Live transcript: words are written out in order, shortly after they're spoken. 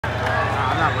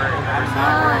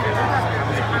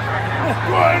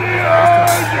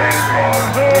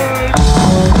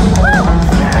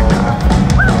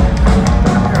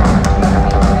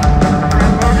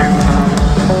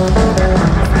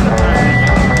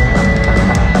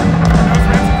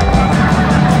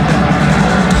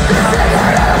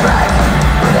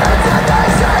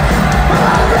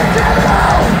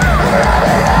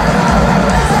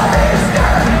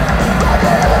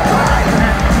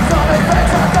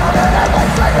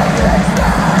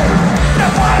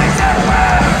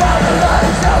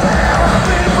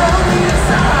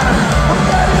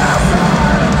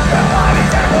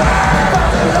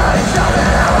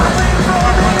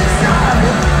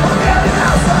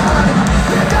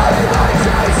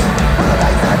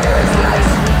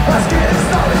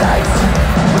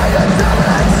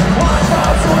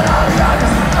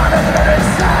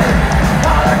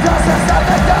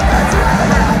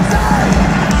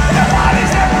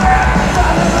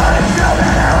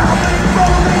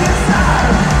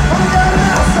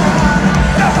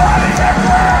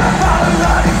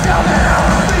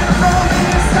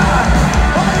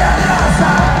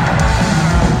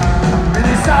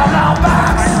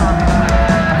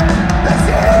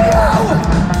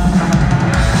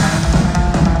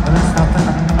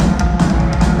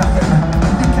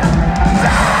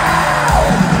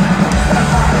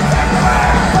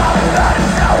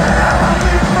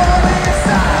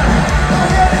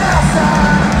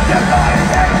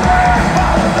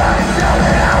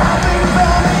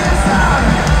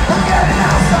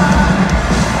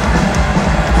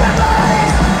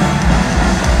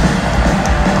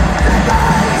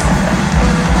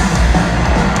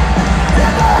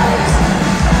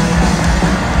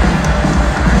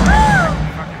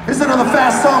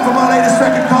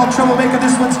Troublemaker.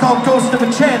 This one's called Ghost of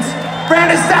a Chance.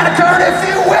 Brandon Staniker, if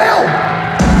you will!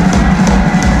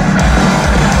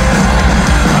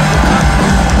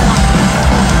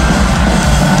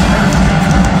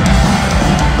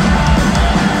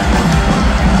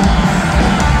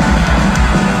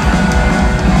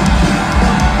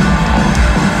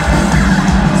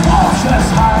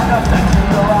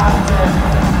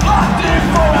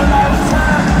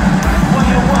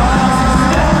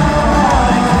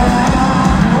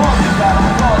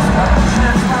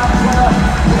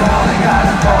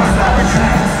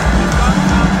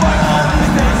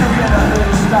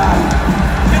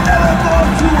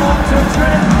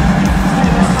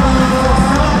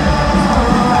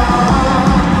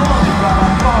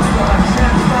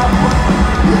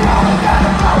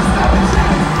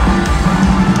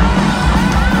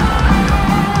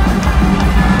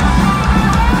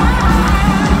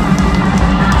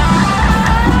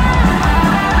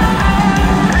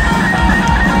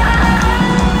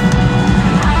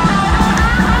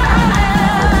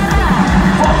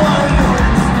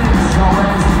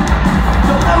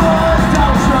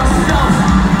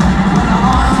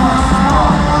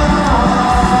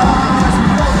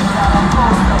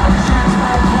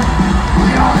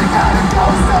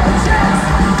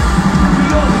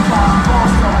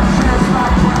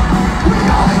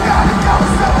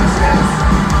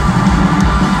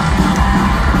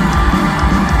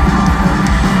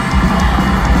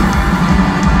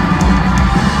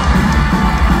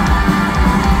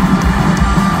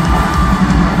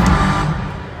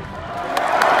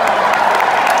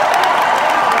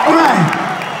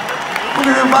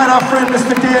 Our friend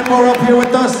Mr. Dan Moore up here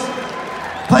with us.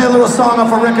 Play a little song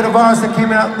off a record of ours that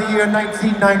came out in the year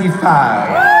 1995.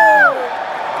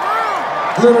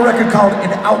 A little record called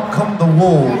And Out Come the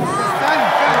Wolves.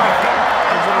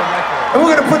 And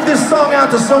we're going to put this song out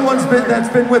to someone that's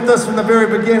been with us from the very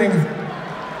beginning.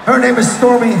 Her name is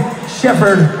Stormy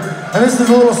Shepherd, and this is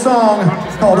a little song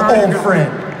called Old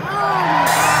Friend.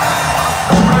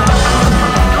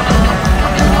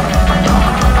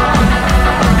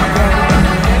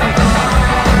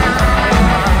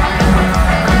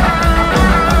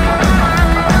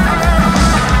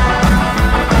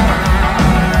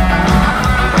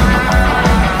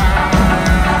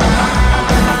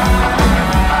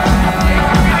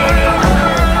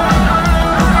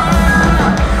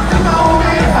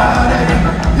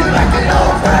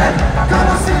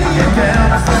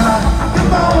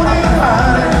 Come on,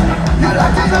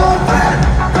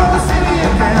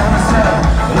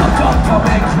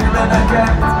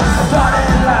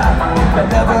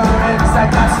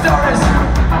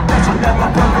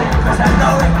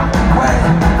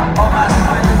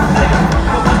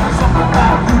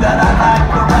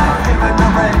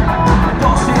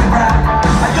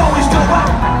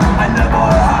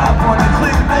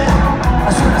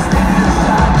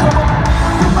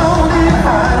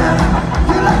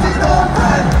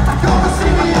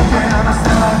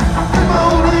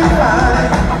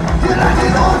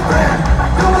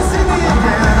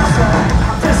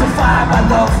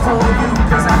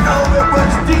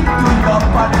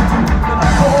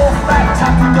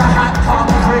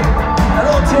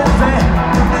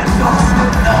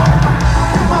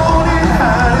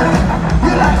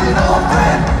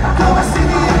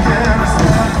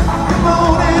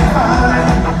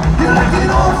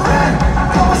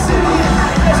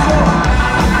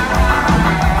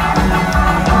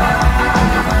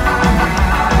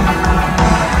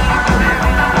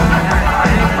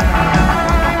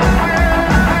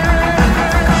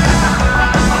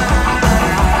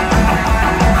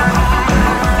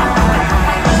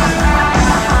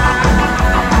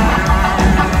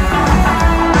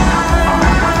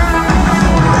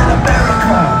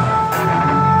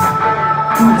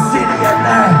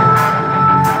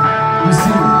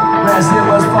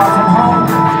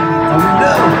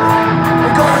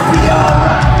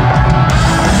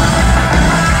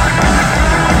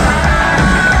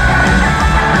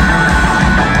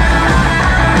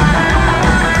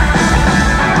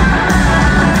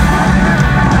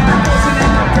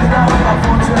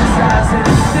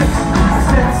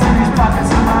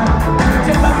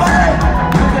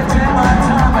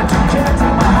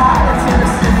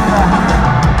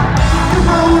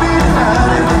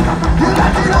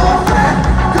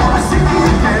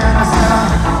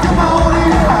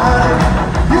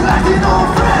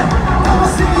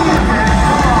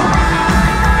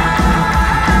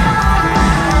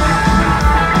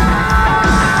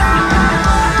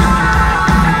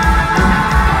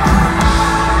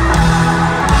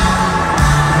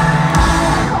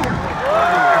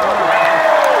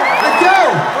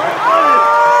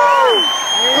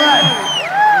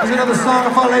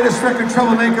 off our latest record,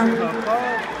 Troublemaker.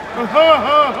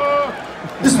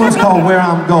 This one's called Where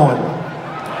I'm Going.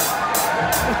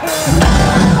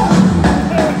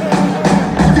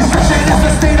 Destruction is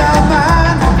the state of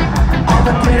mind. All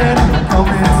the dead come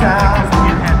in town.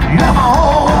 Now my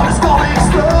whole world is gonna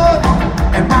explode,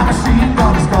 and my machine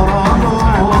gun is gonna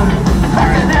unload.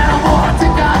 Like an animal, I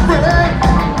think I break,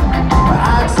 but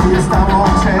I exist, I'm on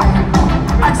chain.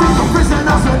 I take the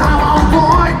prisoners and I'm on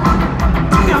point.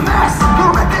 DMS,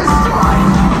 will make destroy.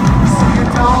 See, you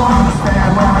don't understand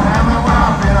where I am and where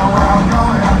I've been and where I'm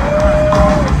going.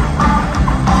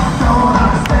 Don't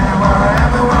understand where I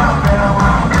am and where I've been and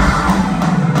where I'm going.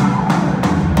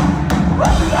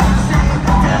 What do I say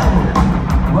the devil?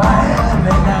 Why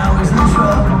heaven now is in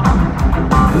trouble.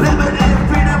 Limited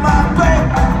freedom I break.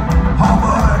 Hard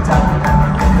work I will never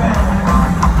regret.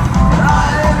 And I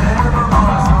ain't never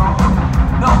lost.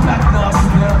 No back, no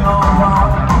still, no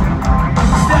wrong.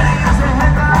 Steady as a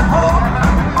head I hold,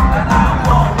 and I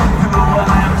won't do what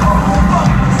I am told.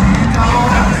 See, you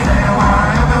don't understand where I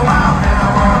am and where I've been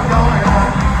and where I'm going.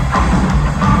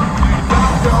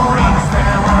 Don't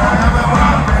understand where I am and where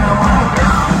I've been and where I'm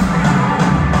going.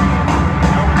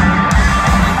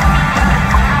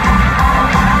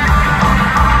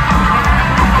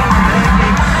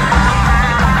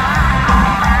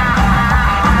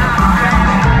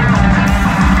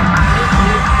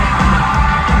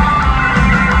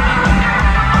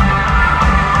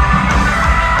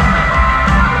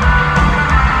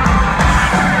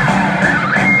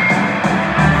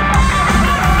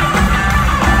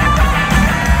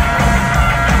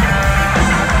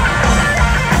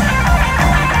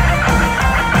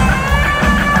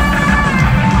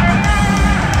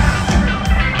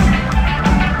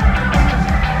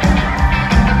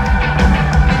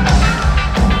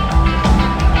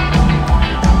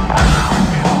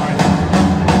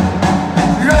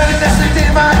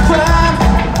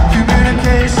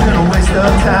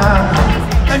 Time.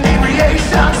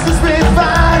 Inebriation since we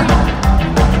find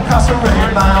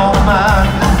incarcerate my own mind.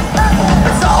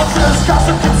 It's all just cause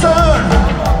of concern.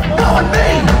 Knowing me,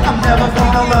 I'm never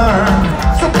gonna learn.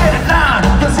 So get in line,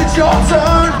 cause it's your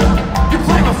turn. You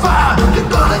play with fire, you're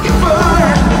gonna get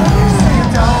burned. See, you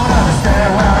don't understand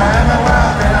where I am and where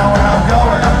I've been and where I'm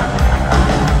going.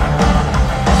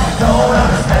 Don't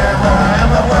understand where I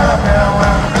am and where I've been and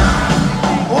where I'm going.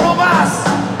 Uno más.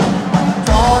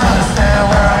 Don't understand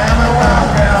where I am and where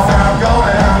I've been and where I'm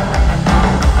going.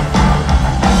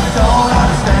 Don't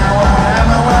understand where I am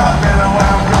and where I've been and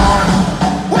where I'm going.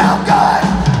 Where I'm going.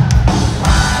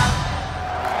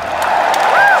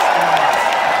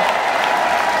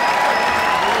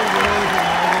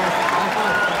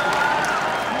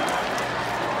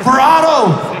 For Otto,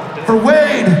 for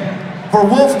Wade, for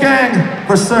Wolfgang,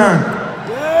 for CERN.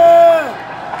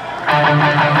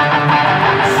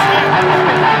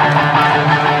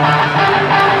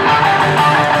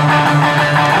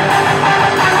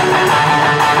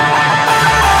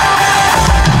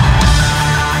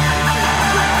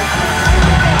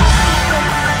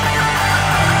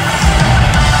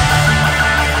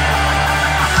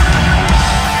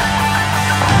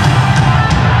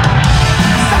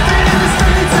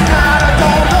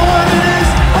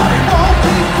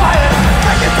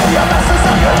 Your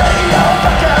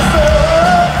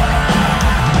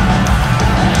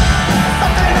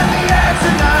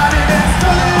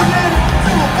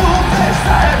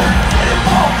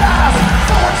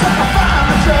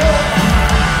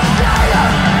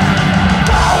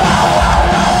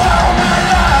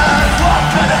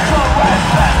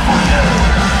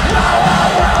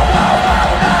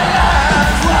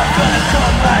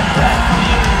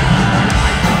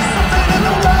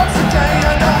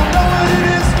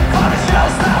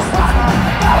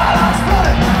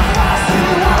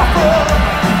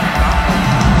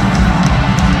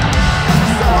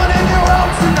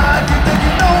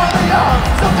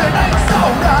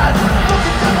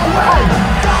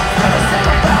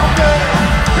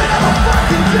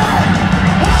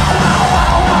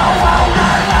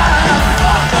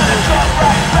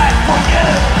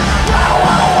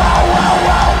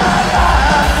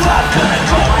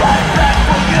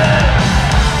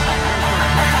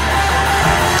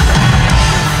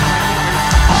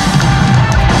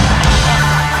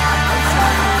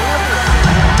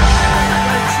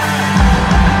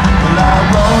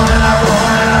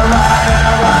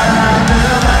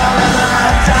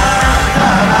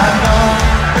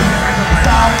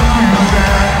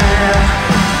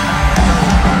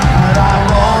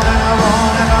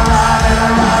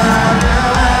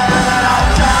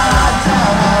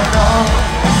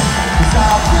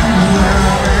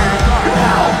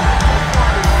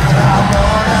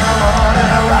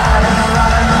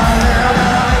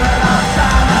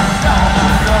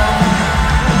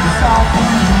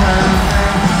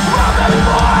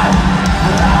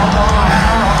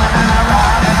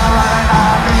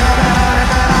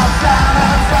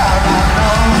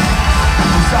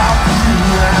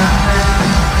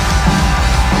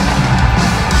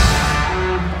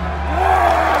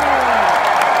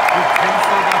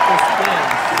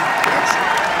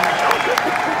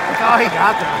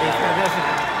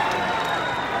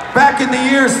Back in the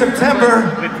year September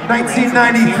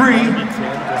 1993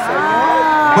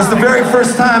 was the very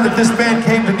first time that this band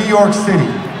came to New York City.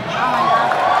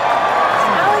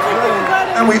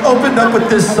 And we opened up with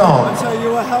this song. So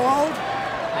you were how old?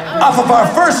 Off of our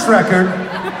first record.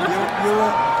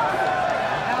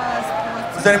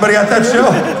 Was anybody at that show?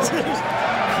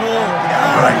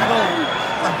 Yeah, right.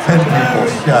 10 people,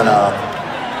 shut up.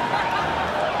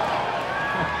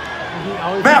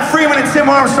 Matt Freeman and Tim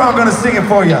Armstrong are gonna sing it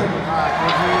for you.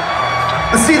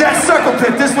 Let's see that circle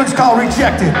pit. This one's called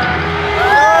Rejected.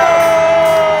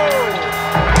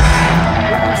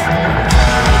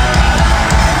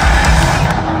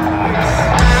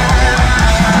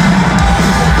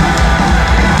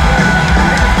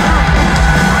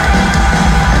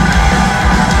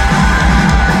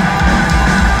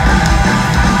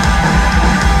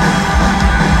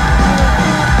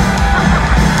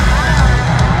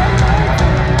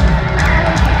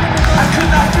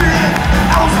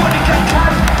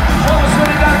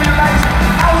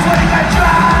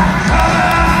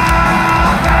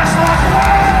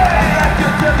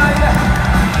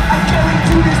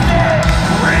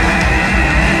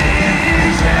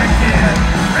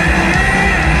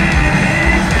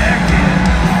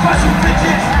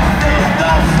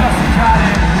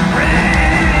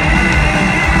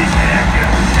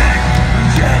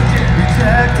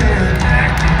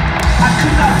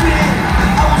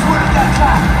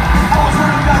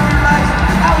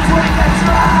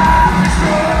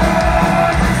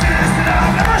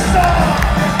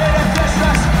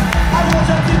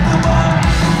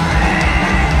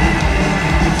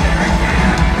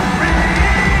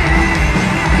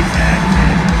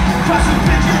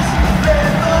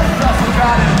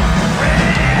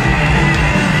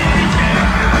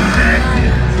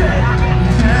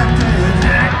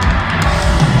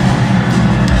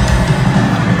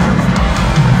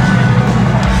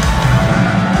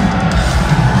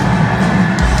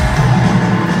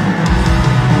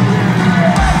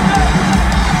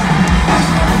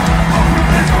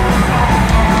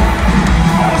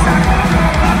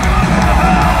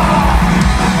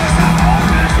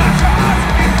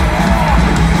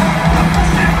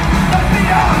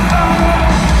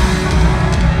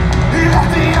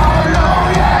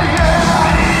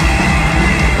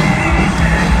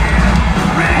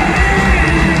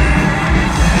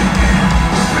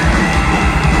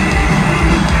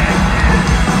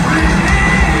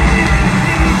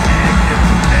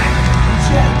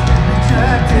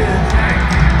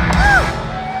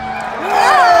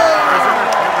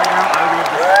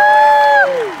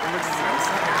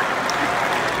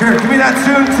 Here, give me that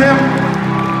tune, Tim.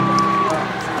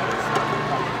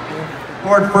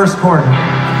 Chord, first chord.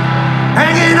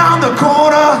 Hanging on the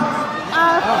corner.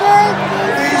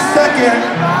 Second.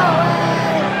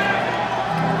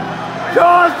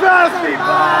 Yours passed me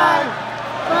by,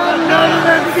 but none of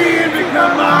them seem to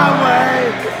come my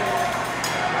way.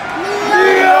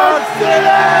 New York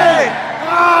City,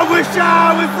 I wish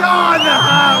I was on the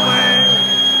highway.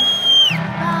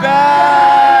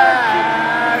 Back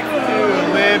to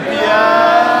Olympia.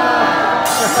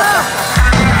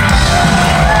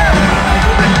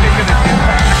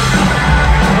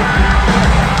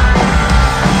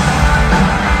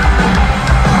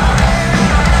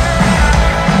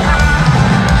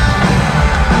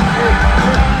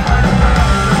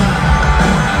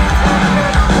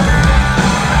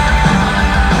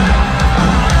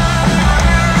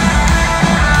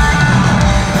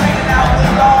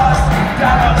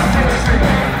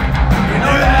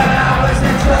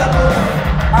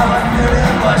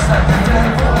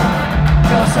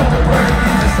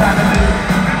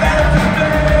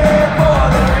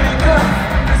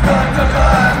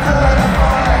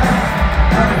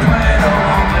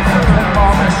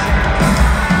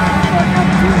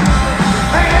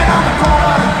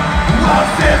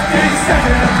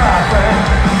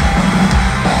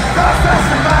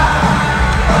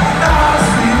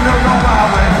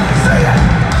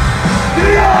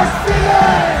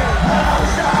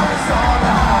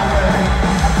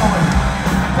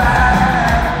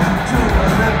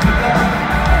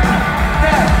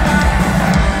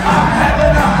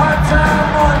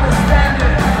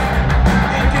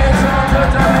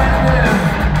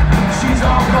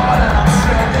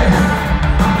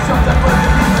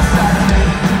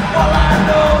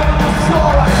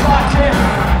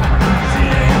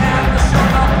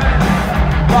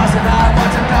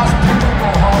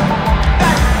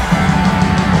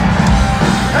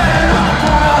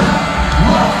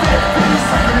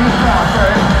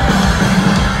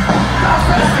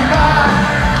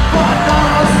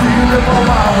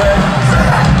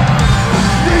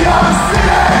 New York York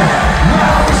City.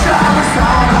 I wish I was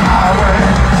on the highway.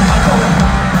 I'm going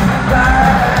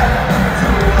back to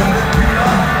Olympia.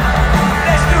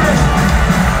 Let's do this.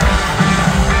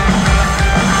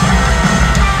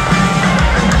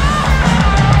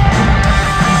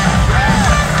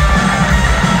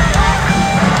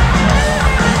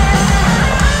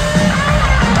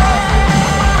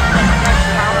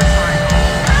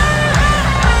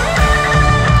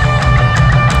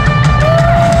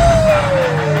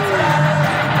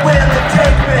 Where they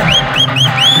take me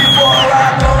before I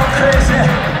go crazy,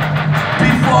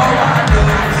 before I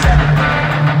lose it.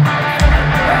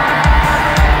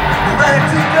 Ready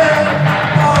to get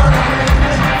more than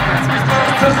lately,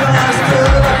 cause when I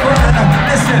stood up front,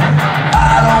 listen,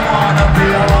 I don't wanna be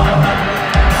alone.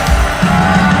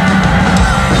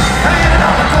 Hanging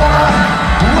on the corner,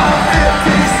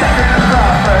 152nd and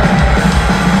Broadway.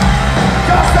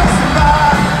 Cause I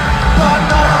survived, but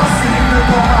none of them seem to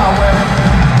go my way.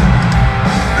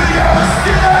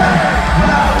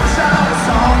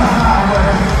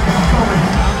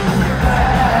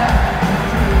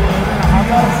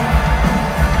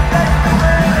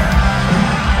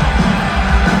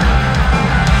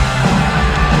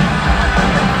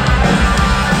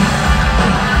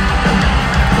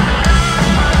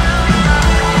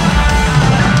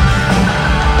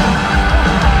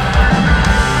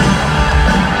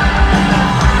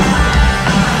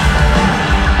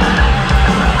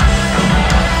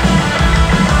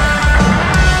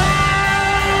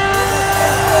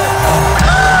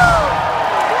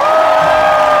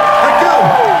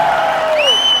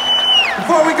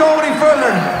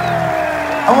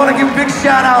 I want to give big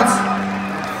shout outs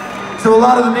to a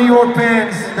lot of the New York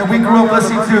bands that we grew up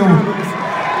listening to.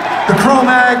 The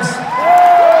Cro-Mags,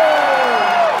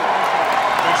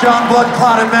 John Blood,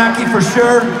 Clot and Mackie for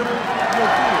sure.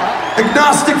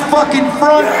 Agnostic fucking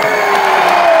Front.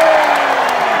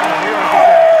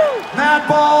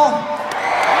 Madball.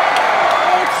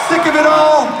 Sick of It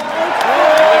All.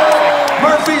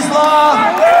 Murphy's Law.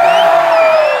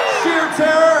 Sheer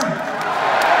Terror.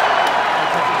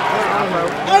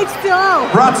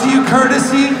 H2O. Brought to you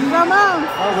courtesy Ramon.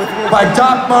 by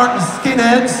Doc Martin's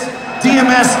Skinheads,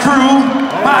 DMS crew,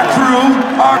 my crew,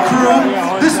 our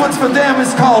crew. This one's for them.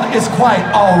 It's called It's Quite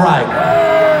Alright.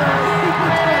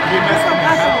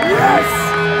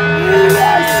 Yes.